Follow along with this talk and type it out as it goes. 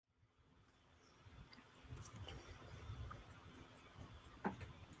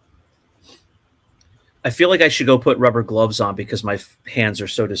I feel like I should go put rubber gloves on because my hands are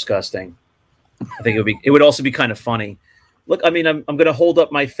so disgusting. I think it would also be kind of funny. Look, I mean, I'm going to hold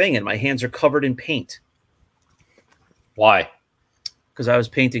up my thing and my hands are covered in paint. Why? Because I was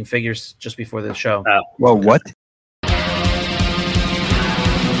painting figures just before the show. Well, what?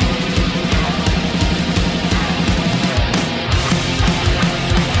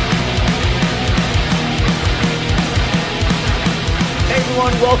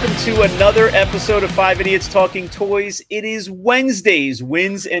 Welcome to another episode of 5 Idiots Talking Toys. It is Wednesday's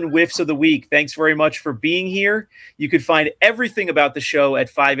Wins and Whiffs of the Week. Thanks very much for being here. You can find everything about the show at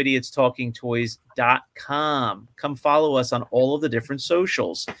 5idiotstalkingtoys.com. Come follow us on all of the different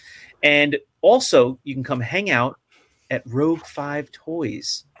socials. And also, you can come hang out at Rogue 5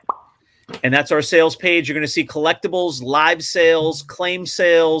 Toys. And that's our sales page. You're going to see collectibles, live sales, claim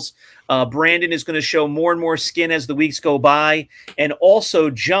sales. Brandon is going to show more and more skin as the weeks go by. And also,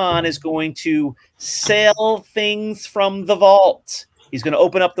 John is going to sell things from the vault. He's going to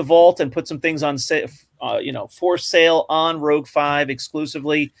open up the vault and put some things on for sale on Rogue 5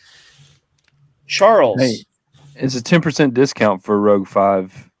 exclusively. Charles. Hey, it's a 10% discount for Rogue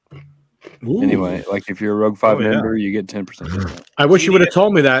 5. Ooh. Anyway, like if you're a Rogue 5 member, you get 10% discount. I wish you would have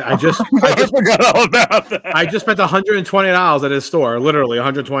told me that. I just forgot all about that. I just spent $120 at his store, literally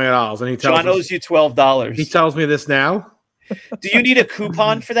 $120, and he tells John owes you $12. He tells me this now. Do you need a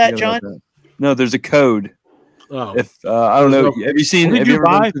coupon for that, John? No, there's a code. Oh, if I don't know, have you seen? What did have you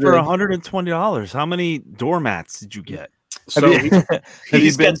buy for $120? How many doormats did you get? So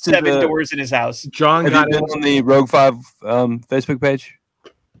he's got 7 doors in his house. John have got you been on the Rogue 5 Facebook page?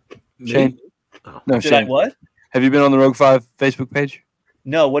 Shane? No, Did Shane. I what? Have you been on the Rogue 5 Facebook page?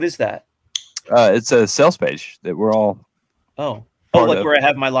 No, what is that? It's a sales page that we're all. Like where I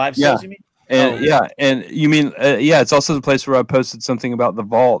have my live sales, you mean? And and you mean it's also the place where I posted something about the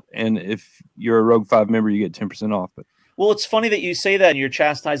vault, and if you're a Rogue 5 member, you get 10% off. But well, it's funny that you say that, and you're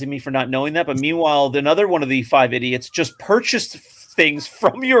chastising me for not knowing that. But meanwhile, another one of the 5 idiots just purchased things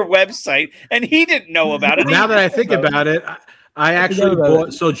from your website, and he didn't know about it. Now that I think about it, I actually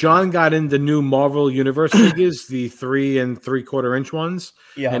bought. So John got in the new Marvel Universe figures, the 3 3/4 inch ones,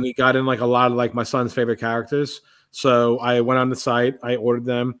 and he got in like a lot of like my son's favorite characters. So I went on the site, I ordered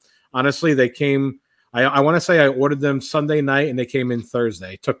them. Honestly, they came. I want to say I ordered them Sunday night, and they came in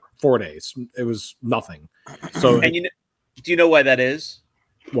Thursday. It took 4 days. It was nothing. So, and do you know why that is?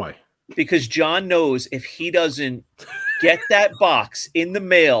 Why? Because John knows if he doesn't get that box in the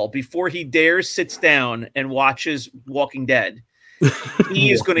mail before he sits down and watches Walking Dead,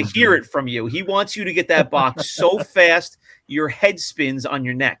 he is going to hear it from you. He wants you to get that box so fast your head spins on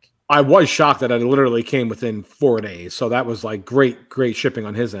your neck. I was shocked that it literally came within 4 days. So that was like great shipping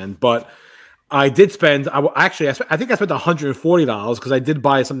on his end. But I did spend, I think I spent $140 because I did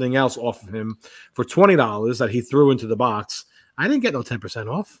buy something else off of him for $20 that he threw into the box. I didn't get no 10%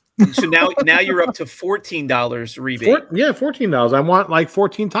 off. So now you're up to $14 rebate. $14. I want like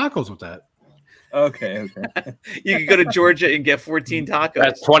 14 tacos with that. Okay. You can go to Georgia and get 14 tacos.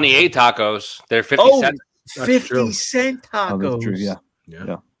 That's 28 tacos. They're 50 cents. 50-cent tacos. Oh, that's true.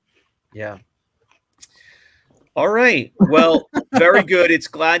 Yeah. All right. Well, very good. It's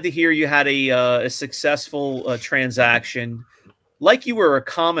glad to hear you had a successful transaction. Like you were a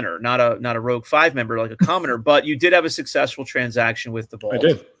commoner, not a Rogue 5 member, like a commoner, but you did have a successful transaction with the vault. I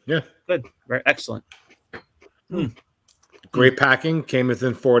did. Yeah. Good. Very excellent. Great packing. Came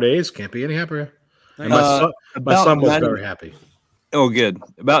within 4 days. Can't be any happier. Nice. My son was very happy. Oh, good.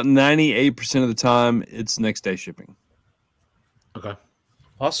 About 98% of the time, it's next day shipping. Okay.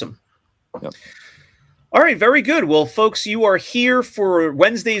 Awesome. Yep. All right. Very good. Well, folks, you are here for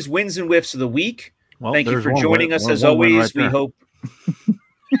Wednesday's Wins and Whiffs of the Week. Well, thank you for joining us as always. We hope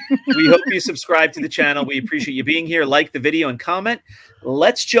you subscribe to the channel. We appreciate you being here. Like the video and comment.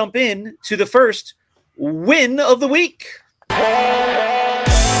 Let's jump in to the first win of the week. I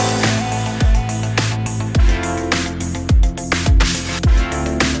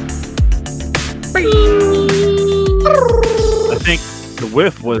think the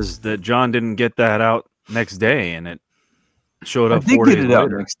whiff was that John didn't get that out next day, and it showed up 4 days later.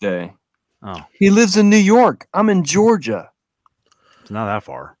 Out next day. Oh, he lives in New York. I'm in Georgia. It's not that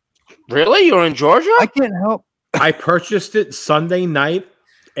far. Really? You're in Georgia? I can't help. I purchased it Sunday night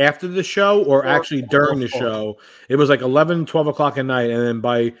after the show, or actually during the show. It was like 11, 12 o'clock at night, and then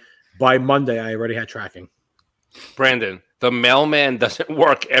by Monday, I already had tracking. Brandon, the mailman doesn't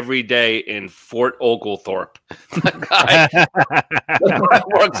work every day in Fort Oglethorpe. The guy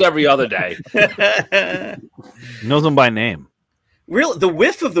works every other day. Knows him by name. The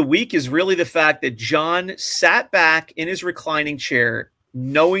whiff of the week is really the fact that John sat back in his reclining chair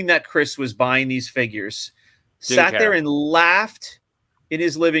knowing that Chris was buying these figures, Didn't sat care. there and laughed in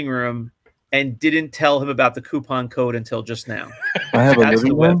his living room and didn't tell him about the coupon code until just now. I have a That's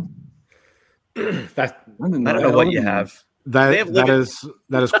living the room. That I don't know what you have. They have that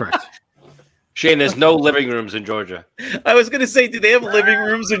is correct. Shane, there's no living rooms in Georgia. I was going to say, do they have living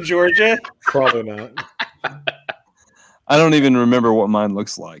rooms in Georgia? Probably not. I don't even remember what mine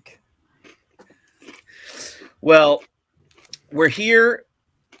looks like. Well, we're here.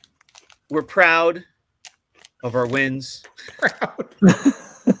 We're proud of our wins.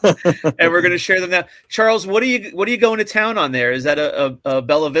 And we're going to share them now. Charles, what are you going to town on there? Is that a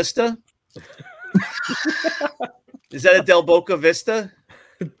Bella Vista? Is that a Del Boca Vista?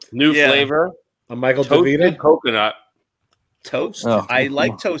 New flavor. A Michael Toasted DeVita coconut. Toast. Oh, I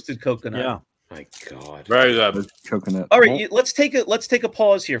like toasted coconut. Yeah. My God. Very good. Coconut. All right, let's take a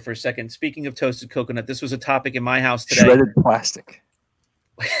pause here for a second. Speaking of toasted coconut, this was a topic in my house today. Shredded plastic.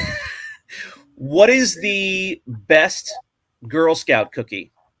 What is the best Girl Scout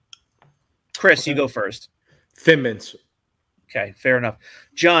cookie? Chris, you go first. Thin Mints. Okay, fair enough.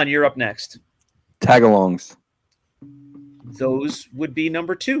 John, you're up next. Tagalongs. Those would be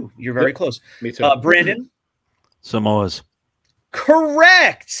number 2. You're very close. Me too. Brandon? Samoas.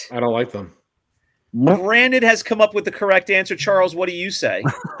 Correct. I don't like them. Brandon has come up with the correct answer. Charles, what do you say?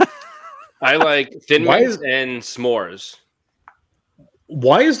 I like Thin Why Mints is- and s'mores.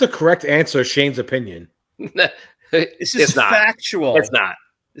 Why is the correct answer Shane's opinion? This is It's not. factual. It's not.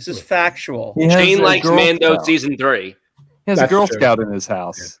 This is factual. He has Shane a likes Girl Mando Scout. season 3. He has a That's Girl true. Scout in his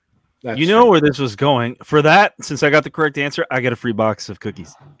house. That's You know where this was going. For that, since I got the correct answer, I get a free box of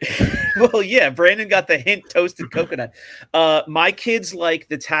cookies. Well, yeah, Brandon got the hint, toasted coconut. My kids like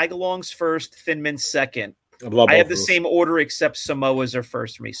the Tagalongs first, Thin Mints second. I have the same order except Samoas are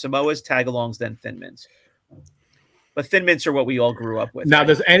first for me. Samoas, Tagalongs, then Thin Mints. But Thin Mints are what we all grew up with. Now, right?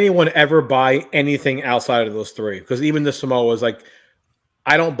 does anyone ever buy anything outside of those 3? Because even the Samoas, like,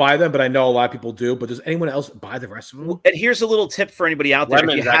 I don't buy them, but I know a lot of people do. But does anyone else buy the rest of them? And here's a little tip for anybody out there.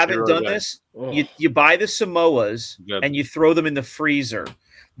 Lemon's If you actually haven't really done good. this, Oh. you buy the Samoas Good. and you throw them in the freezer.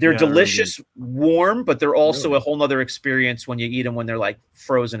 They're Yeah, really delicious warm, but they're also a whole nother experience when you eat them when they're like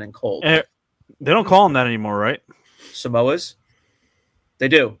frozen and cold. Eh, They don't call them that anymore, right? Samoas? They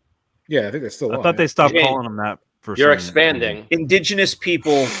do. Yeah, I think that's still. I thought they stopped Shane, calling them that for You're some expanding. Indigenous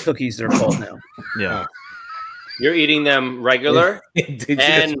people cookies, they're called now. reason. Yeah. You're eating them regular indigenous.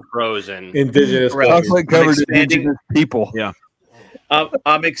 and frozen. indigenous Correct. cookies. Chocolate covered expanding- indigenous people. Yeah.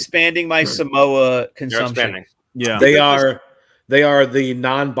 I'm expanding my Samoa You're consumption. expanding. Yeah. They are the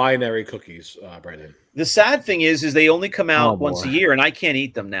non-binary cookies, Brandon. The sad thing is they only come out Oh, once a boy. year, and I can't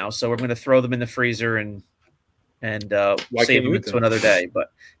eat them now. So we're going to throw them in the freezer and Why save can't you them eat to them? another day.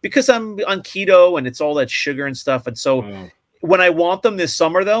 But because I'm on keto and it's all that sugar and stuff, and so Oh. when I want them this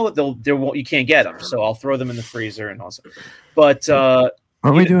summer, though, you can't get them. So I'll throw them in the freezer and also. But Aren't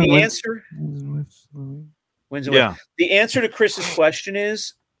we doing the wins- answer? wins- When's it? Yeah. The answer to Chris's question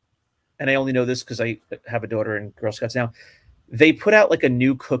is, and I only know this because I have a daughter in Girl Scouts now. They put out like a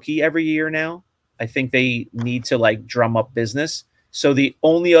new cookie every year now. I think they need to like drum up business. So the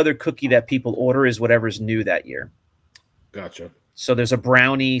only other cookie that people order is whatever's new that year. Gotcha. So there's a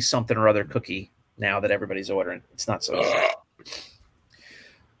brownie something or other cookie now that everybody's ordering. It's not so easy.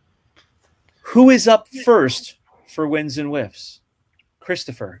 Who is up first for wins and whiffs?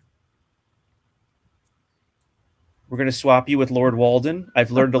 Christopher. We're going to swap you with Lord Walden.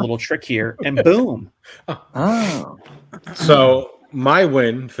 I've learned a little trick here, and boom. Oh. So my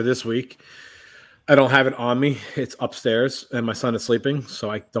win for this week, I don't have it on me. It's upstairs, and my son is sleeping, so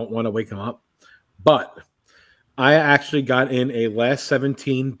I don't want to wake him up. But I actually got in a last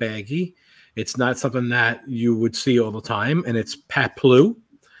 17 baggie. It's not something that you would see all the time, and it's Paplu.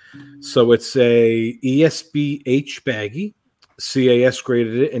 So it's a ESBH baggie. CAS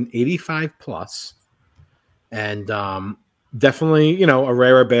graded it an 85 plus. And definitely, a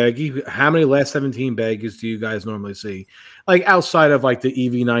rarer baggie. How many last 17 baggies do you guys normally see? Like outside of like the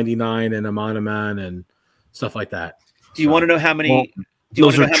EV99 and Amanaman and stuff like that. Do you want to know how many? Well, do you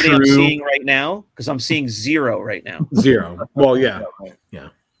want to know those how are many I'm true. seeing right now? Because I'm seeing 0 right now. 0. Well, yeah.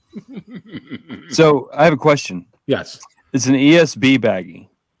 So I have a question. Yes. It's an ESB baggie.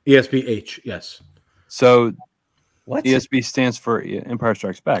 ESBH. Yes. So What? ESB stands for Empire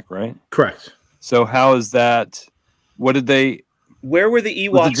Strikes Back, right? Correct. So how is that? What did they? Where were the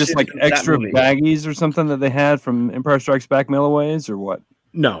Was Ewoks? it just in like that extra movie? baggies or something that they had from Empire Strikes Back mailaways or what?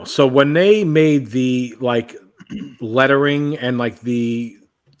 No. So when they made the like lettering and like the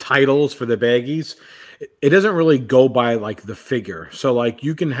titles for the baggies, it doesn't really go by like the figure. So like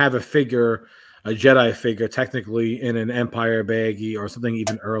you can have a figure a Jedi figure technically in an Empire baggie or something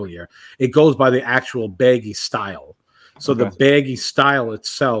even earlier. It goes by the actual baggie style. So the baggie style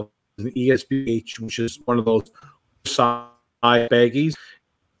itself is an ESBH, which is one of those size baggies.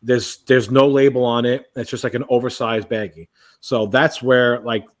 There's no label on it. It's just like an oversized baggie. So that's where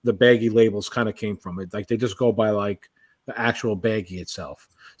like the baggie labels kind of came from. It like they just go by like the actual baggie itself.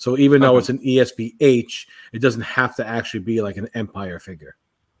 So even though it's an ESBH, it doesn't have to actually be like an Empire figure.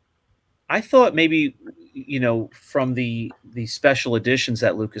 I thought maybe, from the special editions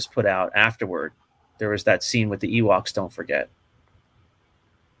that Lucas put out afterward, there was that scene with the Ewoks. Don't forget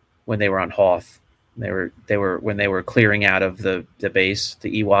when they were on Hoth. They were when they were clearing out of the base.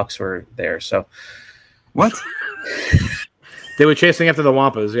 The Ewoks were there. So what? They were chasing after the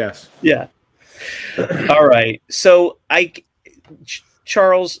Wampas. Yes. Yeah. All right. So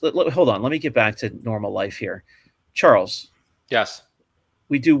Charles, hold on. Let me get back to normal life here. Charles. Yes.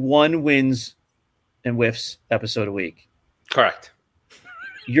 We do one wins and whiffs episode a week. Correct.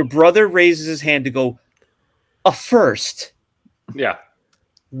 Your brother raises his hand to go a first. Yeah.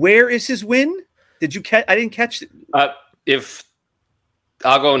 Where is his win? Did you catch? I didn't catch it. If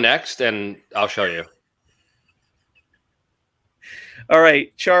I'll go next and I'll show you. All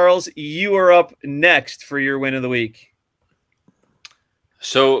right, Charles, you are up next for your win of the week.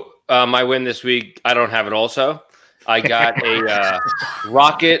 So my win this week, I don't have it also. I got a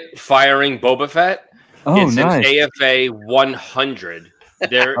rocket firing Boba Fett. Oh, it's nice. an AFA 100.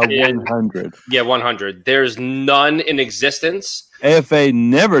 There is 100. Yeah, 100. There's none in existence. AFA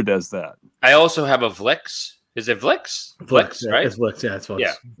never does that. I also have a Vlix. Is it Vlix? Vlix, yeah, right? It's Vlix. Yeah, it's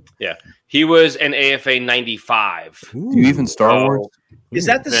Vlix. Yeah. He was an AFA 95. Do you even Star Wars? Is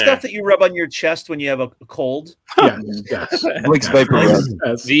that the stuff that you rub on your chest when you have a cold? Yes. Vlix vapor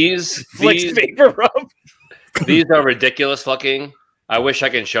rub. These Vlix vapor rub. These are ridiculous looking. I wish I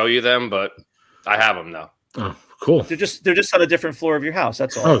can show you them, but I have them though. Oh, cool. They're just on a different floor of your house.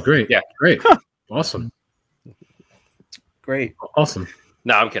 That's all. Oh, great. Yeah. Great. Awesome. Great. Awesome.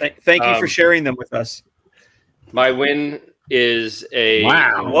 No, I'm kidding. Thank you for sharing them with us. My win is a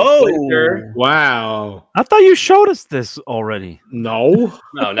Whoa. Splinter. Wow. I thought you showed us this already. No.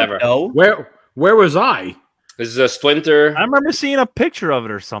 No, never. No. Where was I? This is a Splinter. I remember seeing a picture of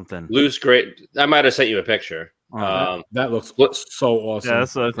it or something. Loose grade. I might have sent you a picture. That looks so awesome. Yeah,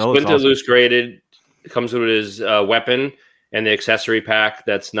 that looks Splinter awesome. loose graded. It comes with his weapon and the accessory pack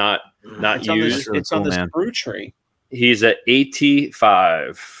that's not used. It's on the sprue tree. He's at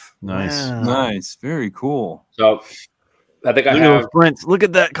 85. Nice. Wow. Nice. Very cool. So I think I Look have. at prints. Look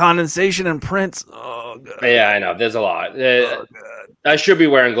at that condensation and prints. Oh, God. Yeah, I know. There's a lot. I should be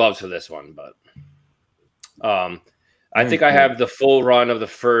wearing gloves for this one, but I think I have the full run of the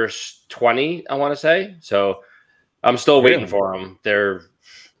first 20, I want to say. So I'm still waiting for them. They're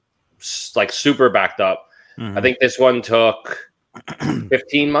like super backed up. Mm-hmm. I think this one took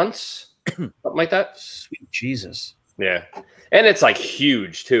 15 months, something like that. Sweet Jesus. Yeah. And it's like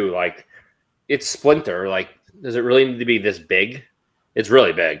huge too. Like it's Splinter. Like, does it really need to be this big? It's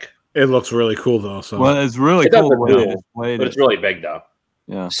really big. It looks really cool though. So Well, it's really It does cool. look the way they cool, displayed but it. it's really big though.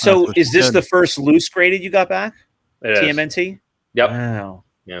 Yeah. So That's is this good. the first loose graded you got back? It is. TMNT? Yep. Wow.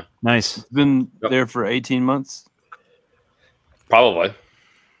 Nice. It's been Yep. there for 18 months. Probably.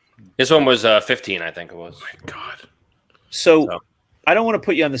 This one was 15, I think it was. oh my God. So So. I don't want to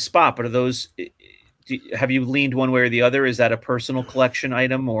put you on the spot, but are those? Have you leaned one way or the other? Is that a personal collection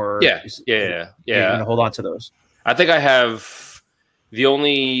item, or Yeah. You're gonna hold on to those. I think I have the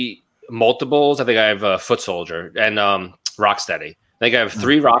only multiples. I think I have a Foot Soldier and Rocksteady. I think I have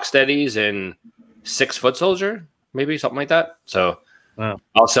 3 Rocksteadies and 6 Foot Soldier, maybe something like that. So Wow.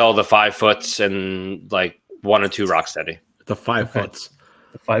 I'll sell the 5 foots and like 1 or 2 Rocksteady. The 5 foots.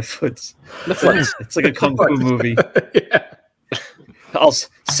 The 5 foots. The foots. It's like a kung fu movie. Yeah.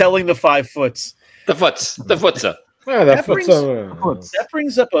 Selling the 5 foots. The foots. The footsa. Yeah, That brings- Foots. That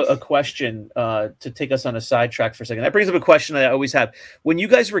brings up a question to take us on a sidetrack for a second. That brings up a question that I always have. When you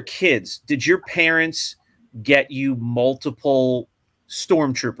guys were kids, did your parents get you multiple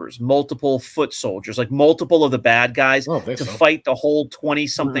stormtroopers, multiple foot soldiers, like multiple of the bad guys Oh, I think to so. fight the whole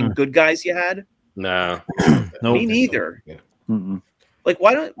 20-something good guys you had? No. Nope. Me neither. Yeah. Mm-mm. Like,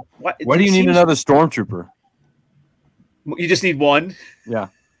 why Why do you need another stormtrooper? You just need one? Yeah.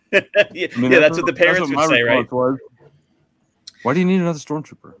 yeah, I mean, that's what the parents my would say, right? response was. Why do you need another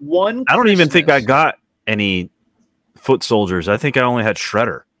stormtrooper? One. I don't even think I Christmas- got any foot soldiers. I think I only had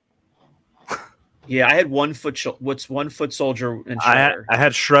Shredder. Yeah, I had one one foot soldier and I Shredder.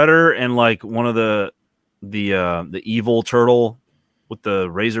 had Shredder and like one of the evil turtle with the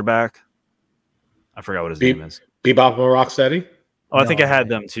razorback. I forgot what his name is. Bebop and Rocksteady. Oh, I think I No. had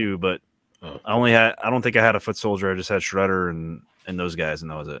them too, but I don't think I had a foot soldier. I just had Shredder and those guys,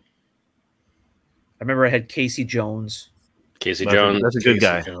 and that was it. I remember I had Casey Jones. Casey Jones. That's a good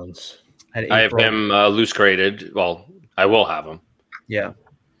guy. Jones. I have him loose created. Well, I will have him. Yeah.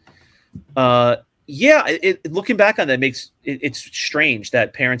 Looking back on that it's strange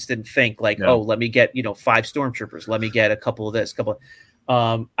that parents didn't think let me get 5 stormtroopers, let me get a couple of this,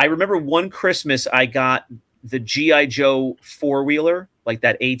 I remember one Christmas I got the GI Joe 4-wheeler, like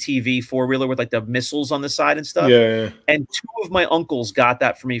that ATV 4-wheeler with like the missiles on the side and stuff. Yeah. And 2 of my uncles got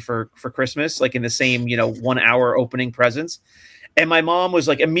that for me for Christmas, like in the same 1 hour opening presents. And my mom was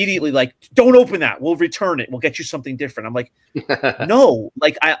like immediately like, don't open that. We'll return it. We'll get you something different. I'm like, no,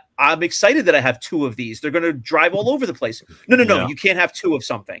 like I'm excited that I have 2 of these. They're going to drive all over the place. No. You can't have 2 of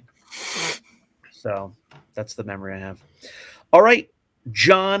something. So that's the memory I have. All right.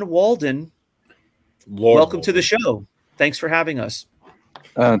 John Walden, welcome to the show. Thanks for having us.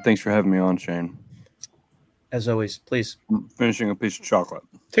 Thanks for having me on, Shane. As always, please. I'm finishing a piece of chocolate.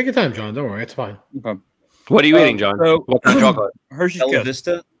 Take your time, John. Don't worry. It's fine. Okay. What are you eating, John? What kind of chocolate? Hershey's Bella Kiss.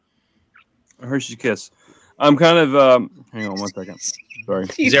 Vista. Hershey's Kiss. I'm kind of hang on 1 second. Sorry.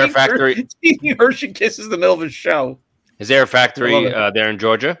 Is there a factory? Hershey Kiss is the middle of a show. Is there a factory there in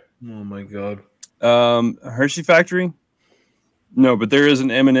Georgia? Oh my god. Hershey factory? No, but there is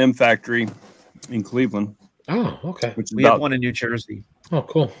an M&M factory in Cleveland. Oh, okay. Which is We have one in New Jersey. Oh,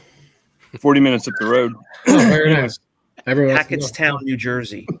 cool. 40 minutes up the road. Oh, very nice. Everyone Hackettstown, New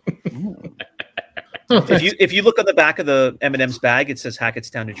Jersey. If you look on the back of the M&M's bag, it says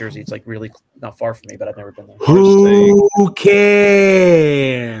Hackettstown, New Jersey. It's like really not far from me, but I've never been there. Who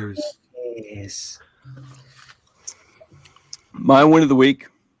cares? Yes. My win of the week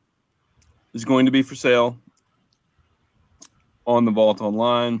is going to be for sale on the Vault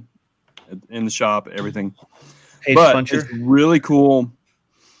online, in the shop, everything. Page but puncher. It's really cool.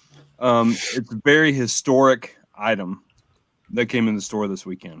 It's a very historic item that came in the store this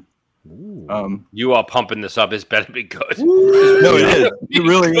weekend. You are pumping this up. It's better be good. No, it is. It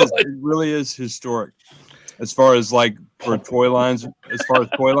really is. It really is historic. As far as like for toy lines, as far as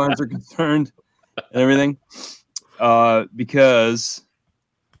toy lines are concerned and everything. Because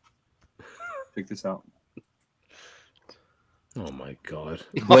check this out. Oh my god.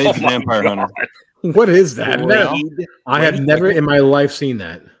 Blade's Vampire Hunter. What is that? I have never in my life seen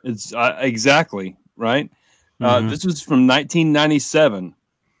that. It's exactly right. This was from 1997.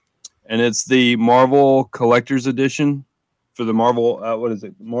 And it's the Marvel Collector's Edition for the Marvel,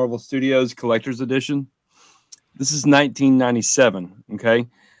 Marvel Studios Collector's Edition. This is 1997, okay?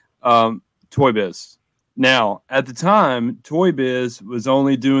 Toy Biz. Now, at the time, Toy Biz was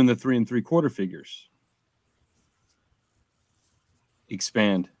only doing the 3 3/4 figures.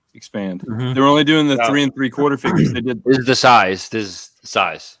 Expand. Mm-hmm. They were only doing the 3 3/4 figures. They did. This is the size.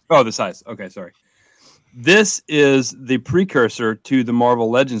 Oh, the size. Okay, sorry. This is the precursor to the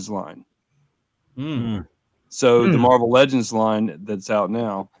Marvel Legends line. So the Marvel Legends line that's out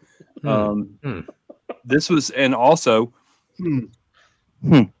now. This was, and also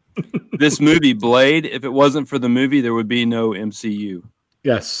this movie Blade. If it wasn't for the movie, there would be no MCU.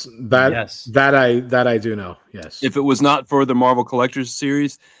 Yes, that I do know. Yes. If it was not for the Marvel Collectors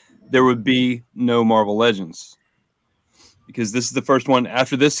series, there would be no Marvel Legends. Because this is the first one.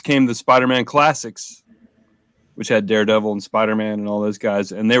 After this came the Spider-Man Classics, which had Daredevil and Spider-Man and all those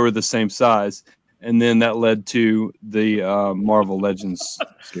guys, and they were the same size. And then that led to the Marvel Legends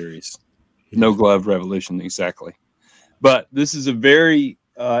series. No Glove Revolution, exactly. But this is a very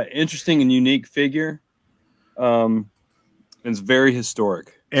interesting and unique figure. It's very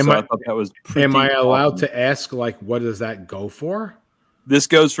historic. I thought that was am I allowed to ask, like, what does that go for? This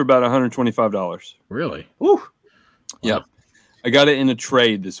goes for about $125. Really? Ooh. Yeah. I got it in a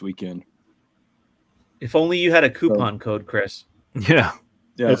trade this weekend. If only you had a coupon code, Chris. Yeah.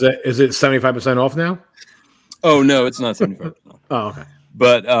 Is it 75% off now? Oh, no, it's not 75%. Oh, okay.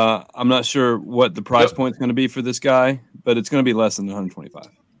 But I'm not sure what the price point is going to be for this guy, but it's going to be less than 125.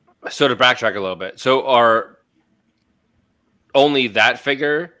 So to backtrack a little bit, so are only that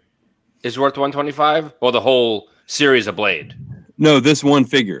figure is worth 125, or the whole series of Blade? No, this one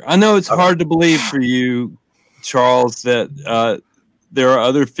figure. I know it's hard to believe for you, Charles, that there are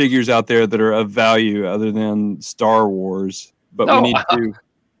other figures out there that are of value other than Star Wars, but we need to.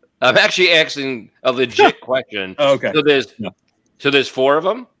 I'm actually asking a legit question. Okay. So there's 4 of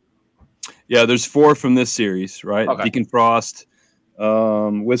them? Yeah, there's 4 from this series, right? Okay. Deacon Frost,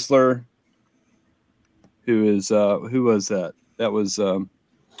 Whistler, who was that? That was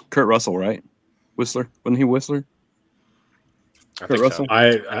Kurt Russell, right? Whistler, wasn't he Whistler? Kurt Russell.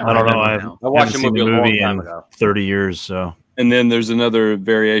 I don't know. I watched the haven't seen movie a long time in ago. 30 years. So And then there's another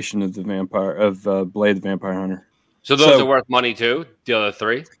variation of the Blade the Vampire Hunter. So those are worth money too. The other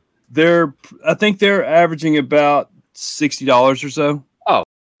three. I think they're averaging about $60 or so. Oh,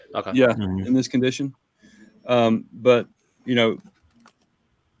 okay. Yeah, in this condition. But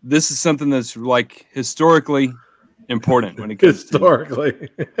this is something that's like historically important when it comes historically.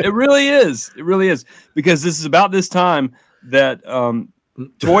 It really is. It really is, because this is about this time that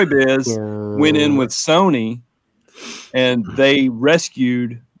Toy Biz went in with Sony and they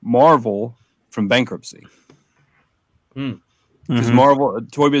rescued Marvel from bankruptcy. Because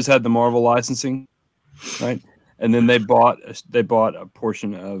Toy Biz had the Marvel licensing, right? And then they bought a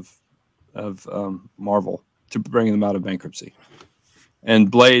portion of Marvel to bring them out of bankruptcy. And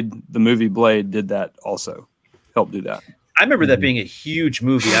Blade, the movie Blade, did that also. Helped do that. I remember that being a huge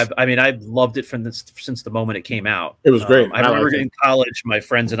movie. I've loved it since the moment it came out. It was great. I remember in college, my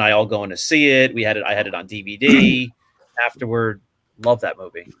friends and I all going to see it. I had it on DVD. Afterward, loved that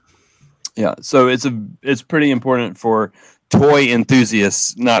movie. Yeah, so it's pretty important for toy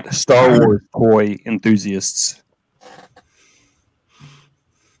enthusiasts, not Star Wars toy enthusiasts.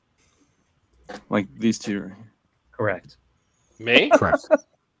 Like these two. Correct. Me? Correct.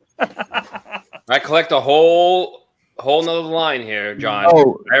 I collect a whole nother line here, John.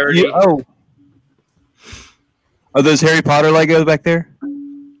 Are those Harry Potter Legos back there?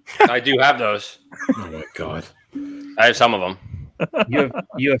 I do have those. Oh my god! I have some of them.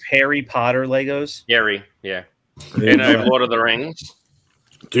 You have Harry Potter Legos? Harry, yeah. And I have Lord of the Rings.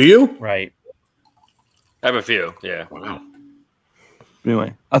 Do you? Right. I have a few, yeah. Wow.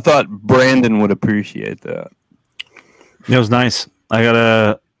 Anyway, I thought Brandon would appreciate that. It was nice. I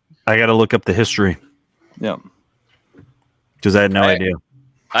gotta look up the history. Yeah. Because I had no idea.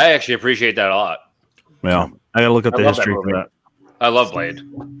 I actually appreciate that a lot. Yeah. I gotta look up the history for that. I love Blade. It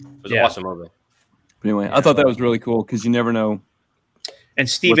was an awesome movie. Anyway, I thought that was really cool because you never know. And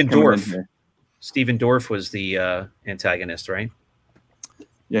Stephen Dorff. Stephen Dorff was the antagonist, right?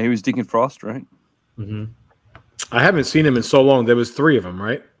 Yeah, he was Deacon Frost, right? Mm-hmm. I haven't seen him in so long. There was 3 of them,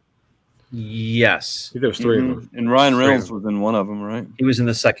 right? Yes. There was 3 of them. And Ryan Reynolds was in one of them, right? He was in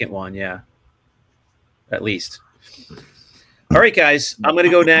the second one, yeah. At least. All right, guys. I'm going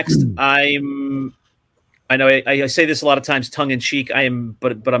to go next. I know I say this a lot of times, tongue in cheek.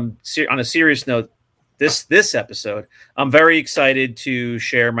 But I'm on a serious note. This episode, I'm very excited to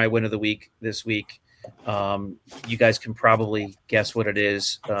share my win of the week this week. You guys can probably guess what it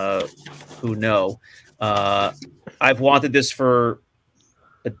is. Who know? I've wanted this for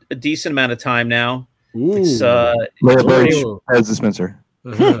a decent amount of time now. Ooh. It's as dispenser.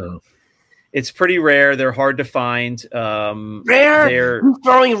 It's pretty rare. They're hard to find. Rare? They're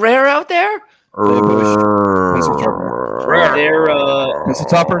throwing rare out there? Pencil sharpener. Rare. They're Pencil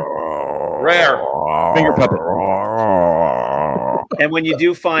topper. Rare. Finger puppet. And when you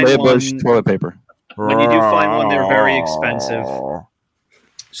do find Bush, one, toilet paper. When you do find one, they're very expensive.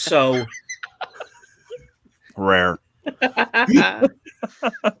 So rare.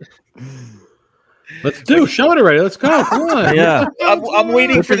 Show it already. Let's go. Come on. Yeah. I'm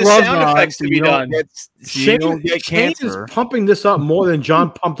waiting for the sound effects to be done. You don't get Shane cancer. is pumping this up more than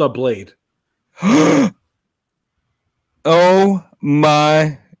John pumped up Blade. Oh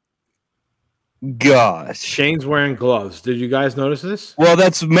my gosh. Shane's wearing gloves. Did you guys notice this? Well,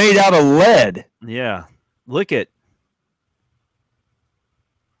 that's made out of lead. Yeah. Look it.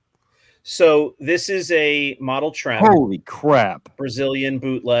 So this is a model trem. Holy crap. Brazilian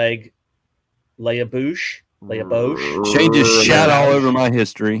bootleg Leia Bouche. Shane just shat all over my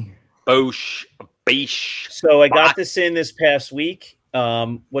history. Bouche. So I got this in this past week.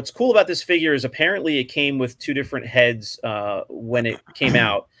 What's cool about this figure is apparently it came with 2 different heads when it came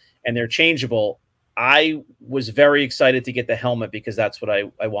out, and they're changeable. I was very excited to get the helmet because that's what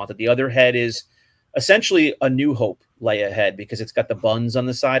I wanted. The other head is essentially a New Hope Leia head because it's got the buns on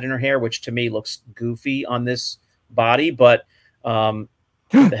the side in her hair, which to me looks goofy on this body, but the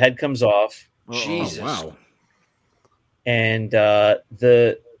head comes off. Jesus. Wow. And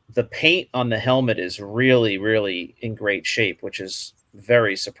the paint on the helmet is really, really in great shape, which is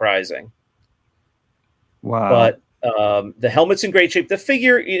very surprising. Wow. But the helmet's in great shape. The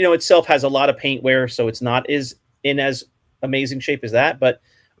figure, itself has a lot of paint wear, so it's not as amazing shape as that. But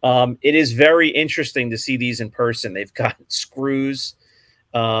it is very interesting to see these in person. They've got screws.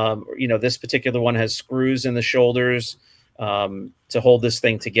 This particular one has screws in the shoulders to hold this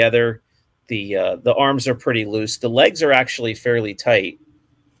thing together. The arms are pretty loose. The legs are actually fairly tight.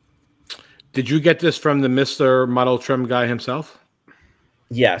 Did you get this from the Mr. Model Trim guy himself?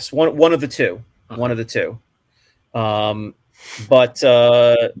 Yes, one of the two. Okay. One of the two. Wow.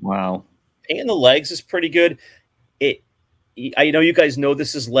 Paint in the legs is pretty good. I know you guys know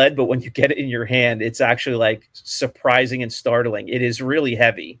this is lead, but when you get it in your hand, it's actually like surprising and startling. It is really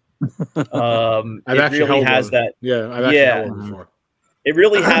heavy. I've it actually really held has one. that. Yeah, I've actually held one before. It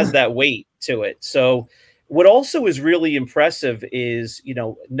really has that weight to it. So what also is really impressive is,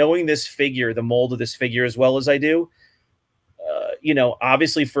 knowing this figure, the mold of this figure as well as I do,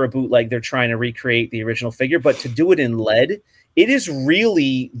 obviously for a bootleg, they're trying to recreate the original figure, but to do it in lead, it is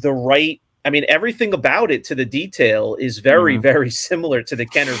really the right. I mean, everything about it to the detail is very, very similar to the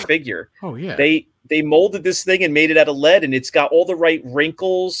Kenner figure. Oh yeah. They molded this thing and made it out of lead, and it's got all the right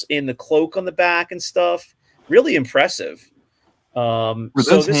wrinkles in the cloak on the back and stuff. Really impressive. Were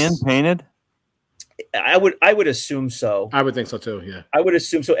those hand painted? I would assume so. I would think so too. Yeah, I would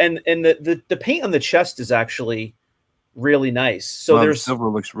assume so. And the paint on the chest is actually really nice. So the silver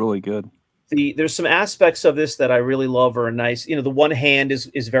looks really good. There's some aspects of this that I really love are nice. The one hand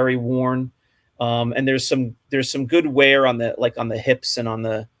is very worn, and there's some good wear on the hips and on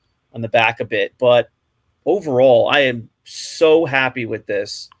the back a bit. But overall, I am so happy with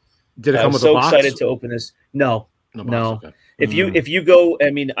this. Did it come with a box? I'm so excited to open this. No. Okay. If you go,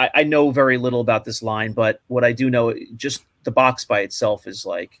 I mean, I know very little about this line, but what I do know, just the box by itself is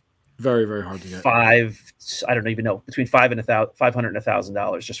like very, very hard to get. I don't even know, between $500 and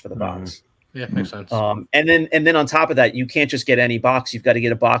 $1,000 just for the box. Yeah, makes sense. And then on top of that, you can't just get any box. You've got to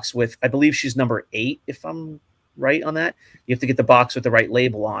get a box with, I believe she's number 8, if I'm right on that. You have to get the box with the right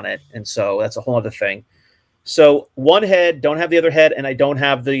label on it, and so that's a whole other thing. So one head, don't have the other head, and I don't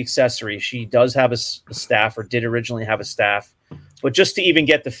have the accessory. She does have a staff, or did originally have a staff, but just to even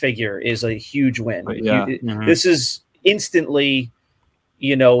get the figure is a huge win. This is instantly,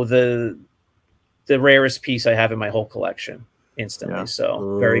 the rarest piece I have in my whole collection. Instantly,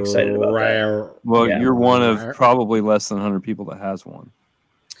 so very excited about that. Well, you're one of probably less than 100 people that has one.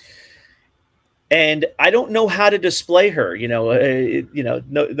 And I don't know how to display her, no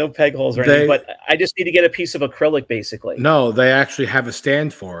peg holes or anything, but I just need to get a piece of acrylic, basically. No, they actually have a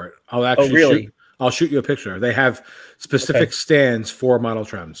stand for it. I'll shoot you a picture. They have specific stands for model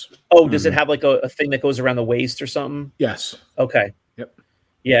trims. Oh, does it have like a thing that goes around the waist or something? Yes. Okay. Yep.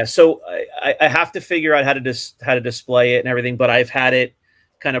 Yeah. So I have to figure out how to display it and everything, but I've had it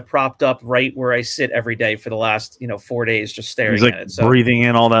kind of propped up right where I sit every day for the last 4 days, just staring at it. So breathing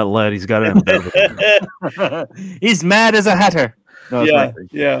in all that lead. He's got it in bed. He's mad as a hatter. No,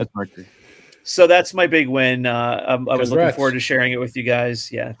 yeah. That's Mercury. So that's my big win. I was looking forward to sharing it with you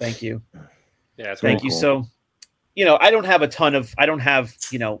guys. Yeah, thank you. Yeah, thank you. Cool. So, I don't have a ton of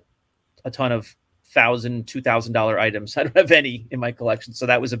 $1,000, $2,000 items. I don't have any in my collection, so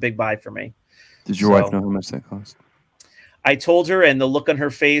that was a big buy for me. Did your wife know how much that cost? I told her, and the look on her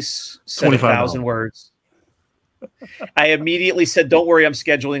face said 1,000 words. I immediately said, "Don't worry, I'm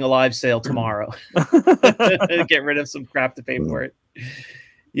scheduling a live sale tomorrow. Get rid of some crap to pay for it."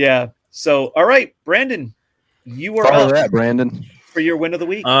 Yeah. So, all right, Brandon, you are up. That, Brandon, for your win of the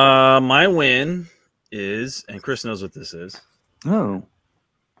week. My win is, and Chris knows what this is. Oh,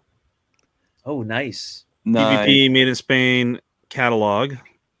 nice. PvP Made in Spain catalog,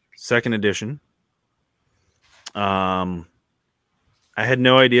 2nd edition. I had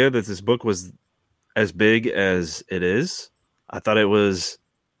no idea that this book was as big as it is. I thought it was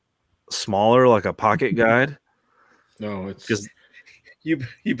smaller, like a pocket guide. No, it's because you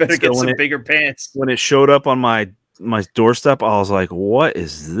better get some bigger pants. When it showed up on my doorstep, I was like, "What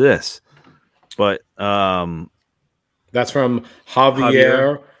is this?" But that's from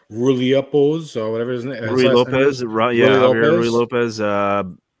Javier Ruiz or whatever his name is. Rui Lopez, Javier Rui Lopez.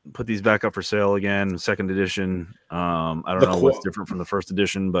 Put these back up for sale again, 2nd edition. I don't know what's different from the 1st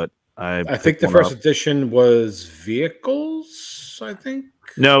edition, but I think the 1st edition was vehicles. I think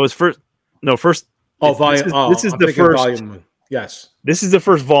no, it was first. No, first. Oh, volume. This is the first volume. Yes, this is the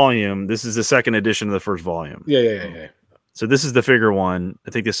first volume. This is the 2nd edition of the first volume. Yeah. So this is the figure one. I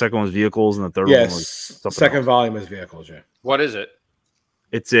think the second one was vehicles, and the third one was something second else. Volume is vehicles. Yeah. What is it?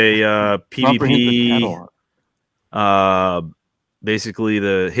 It's a PvP. Basically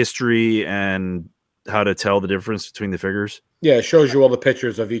the history and how to tell the difference between the figures. Yeah, it shows you all the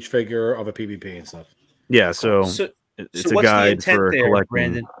pictures of each figure of a PvP and stuff. Yeah, so it's a guide for collecting.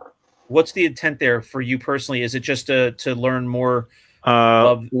 Brandon? What's the intent there for you personally? Is it just to learn more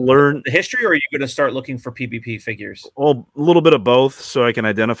of the history, or are you going to start looking for PvP figures? Well, a little bit of both, so I can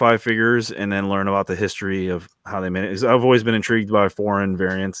identify figures and then learn about the history of how they made it. I've always been intrigued by foreign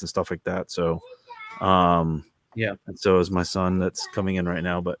variants and stuff like that, so yeah, and so is my son that's coming in right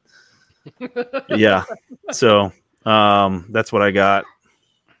now. But yeah, so that's what I got.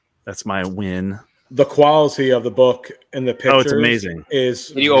 That's my win. the quality of the book and the pictures. Oh, it's amazing.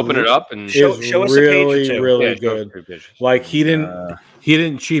 Can you open it up and show us really, a page or two? really good. Like he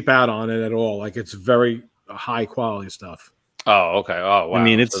didn't cheap out on it at all. Like it's very high quality stuff. Oh, okay. Oh, wow. I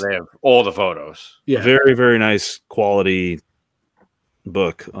mean, so they have all the photos. Yeah, very, very nice quality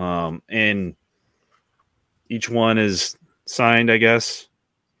book. And each one is signed, I guess,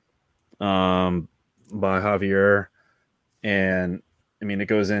 by Javier. And I mean, it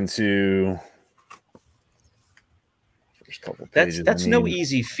goes into first couple pages. That's no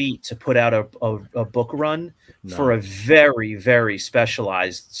easy feat to put out a book run for a very, very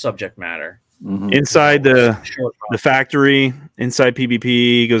specialized subject matter. Mm-hmm. Inside the factory, inside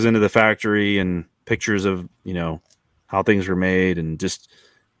PvP, goes into the factory and pictures of how things were made, and just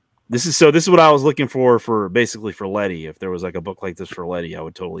this is what I was looking for basically for Letty. If there was like a book like this for Letty, I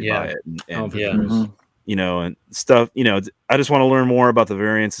would totally buy it. And and stuff. I just want to learn more about the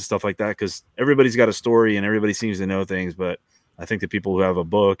variants and stuff like that, because everybody's got a story and everybody seems to know things, but I think the people who have a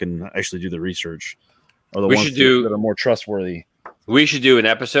book and actually do the research are the ones that are more trustworthy. We should do an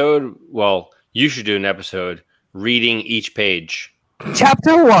episode. Well, you should do an episode reading each page.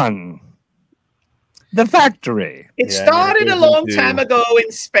 Chapter 1. The factory. It started a long time ago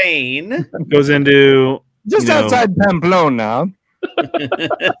in Spain. It goes into just outside Pamplona.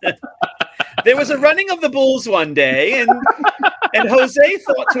 There was a running of the bulls one day, and Jose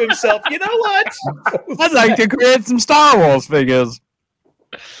thought to himself, you know what? I'd like to create some Star Wars figures.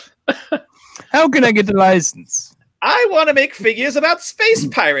 How can I get the license? I want to make figures about space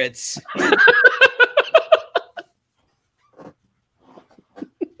pirates.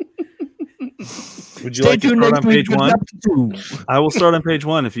 Would you like to start on page 1? I will start on page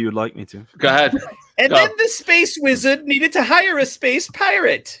 1 if you would like me to. Go ahead. And then the space wizard needed to hire a space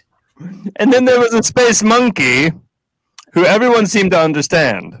pirate. And then there was a space monkey who everyone seemed to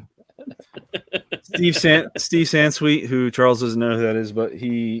understand. Steve Sansweet, who Charles doesn't know who that is, but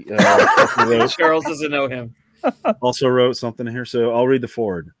he Charles doesn't know him. Also wrote something here, so I'll read the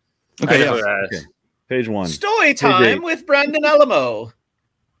forward. Okay. Page 1. Story time with Brandon Alamo.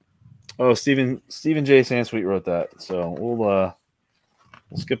 Oh, Stephen J. Sansweet wrote that, so we'll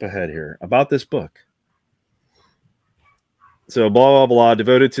skip ahead here. About this book. So blah blah blah,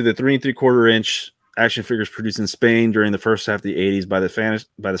 devoted to the 3 3/4 inch action figures produced in Spain during the first half of the 80s by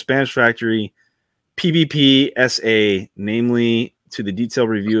the Spanish factory PBP SA, namely to the detailed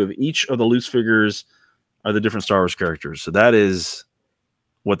review of each of the loose figures are the different Star Wars characters. So that is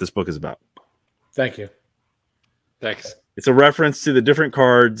what this book is about. Thank you. Thanks. It's a reference to the different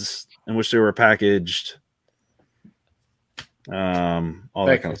cards in which they were packaged. All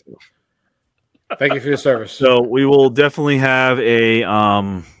that kind of stuff. Thank you for your service. So we will definitely have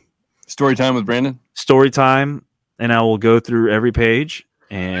a story time with Brandon. Story time, and I will go through every page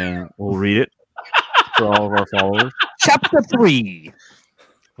and we'll read it for all of our followers. Chapter 3.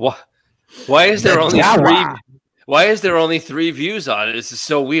 What? Why is there only 3? Why is there only 3 views on it? This is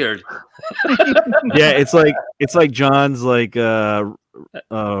so weird. Yeah, it's like John's like Repro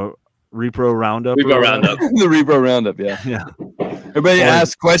Roundup. The Repro Roundup, yeah. Everybody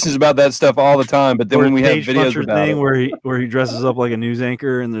asks questions about that stuff all the time, but then when we have videos about it, where he dresses up like a news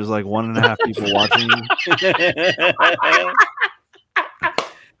anchor and there's like 1.5 people watching.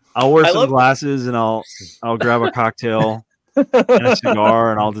 I'll wear some glasses and I'll grab a cocktail and a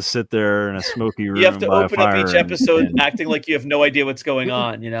cigar and I'll just sit there in a smoky room. You have to by open a up fire each episode and acting like you have no idea what's going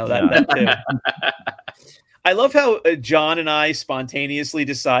on. That too. I love how John and I spontaneously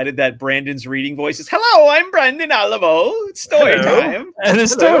decided that Brandon's reading voice is, "Hello, I'm Brandon Alamo. It's story time." And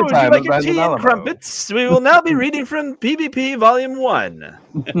it's story time. Would you like a tea and crumpets? We will now be reading from PvP Volume 1.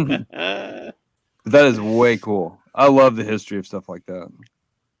 That is way cool. I love the history of stuff like that.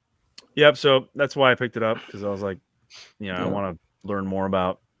 Yep, so that's why I picked it up, because I was like, I want to learn more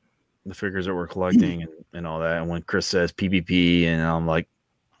about the figures that we're collecting and all that. And when Chris says PvP, and I'm like,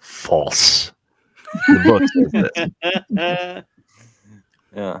 false. The book says this.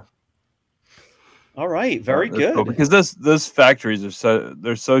 Yeah. All right, very good. Cool, because those factories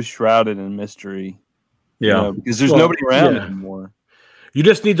are so shrouded in mystery. Yeah, because there's nobody around anymore. You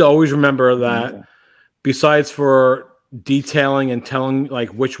just need to always remember that besides for detailing and telling like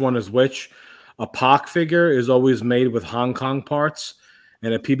which one is which, a POC figure is always made with Hong Kong parts,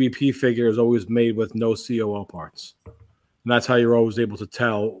 and a PBP figure is always made with no COO parts. And that's how you're always able to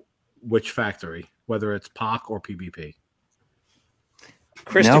tell which factory, whether it's POC or PBP.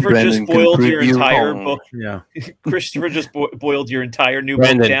 Christopher just boiled your entire book. Yeah. Christopher just boiled your entire new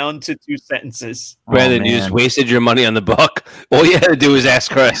book down to 2 sentences. Brandon, you just wasted your money on the book. All you had to do was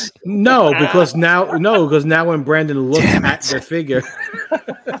ask Chris. No, because now when Brandon looks at the figure.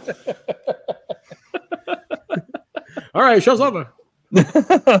 All right, show's over.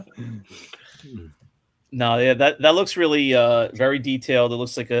 No, yeah, that looks really very detailed. It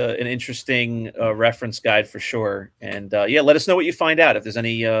looks like an interesting reference guide for sure. And yeah, let us know what you find out if there's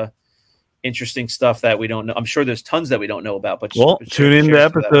any interesting stuff that we don't know. I'm sure there's tons that we don't know about. But tune in to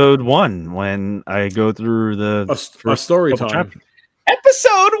episode 1 when I go through the first story time. Chapters.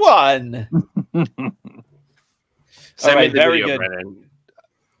 Episode 1. Send me the very video, good. Brennan.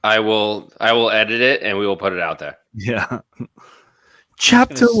 I will edit it and we will put it out there. Yeah.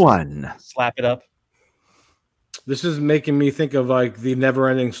 Chapter 1. Slap it up. This is making me think of like the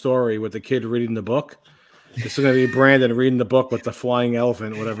never-ending story with the kid reading the book. This is going to be Brandon reading the book with the flying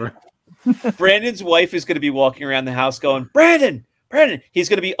elephant, whatever. Brandon's wife is going to be walking around the house going, Brandon. He's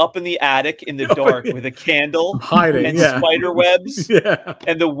going to be up in the attic in the dark with a candle, hiding, and spider webs,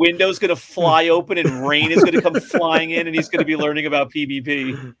 and the window's going to fly open, and rain is going to come flying in, and he's going to be learning about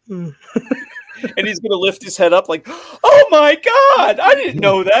PvP. And he's going to lift his head up like, oh my God, I didn't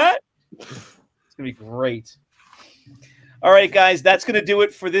know that. It's going to be great. All right, guys, that's going to do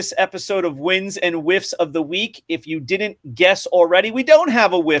it for this episode of Wins and Whiffs of the Week. If you didn't guess already, we don't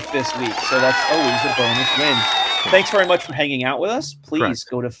have a whiff this week, so that's always a bonus win. Thanks very much for hanging out with us. Please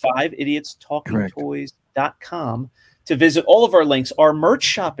go to 5idiotstalkingtoys.com to visit all of our links. Our merch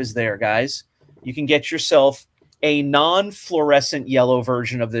shop is there, guys. You can get yourself a non-fluorescent yellow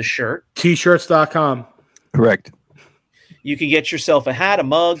version of this shirt. T-shirts.com. Correct. You can get yourself a hat, a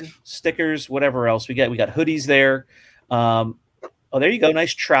mug, stickers, whatever else. We got hoodies there. Oh, there you go.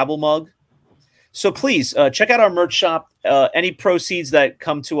 Nice travel mug. So please check out our merch shop. Any proceeds that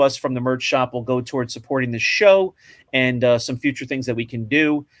come to us from the merch shop will go towards supporting the show and some future things that we can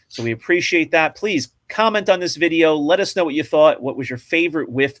do. So we appreciate that. Please comment on this video. Let us know what you thought. What was your favorite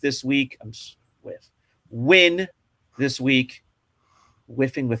whiff this week? Win this week.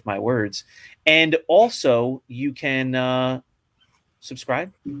 Whiffing with my words. And also, you can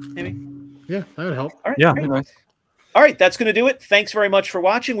subscribe, maybe? Yeah, that would help. All right. Yeah. Nice. All right, that's going to do it. Thanks very much for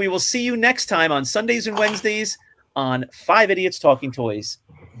watching. We will see you next time on Sundays and Wednesdays on 5 Idiots Talking Toys.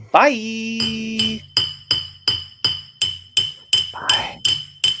 Bye.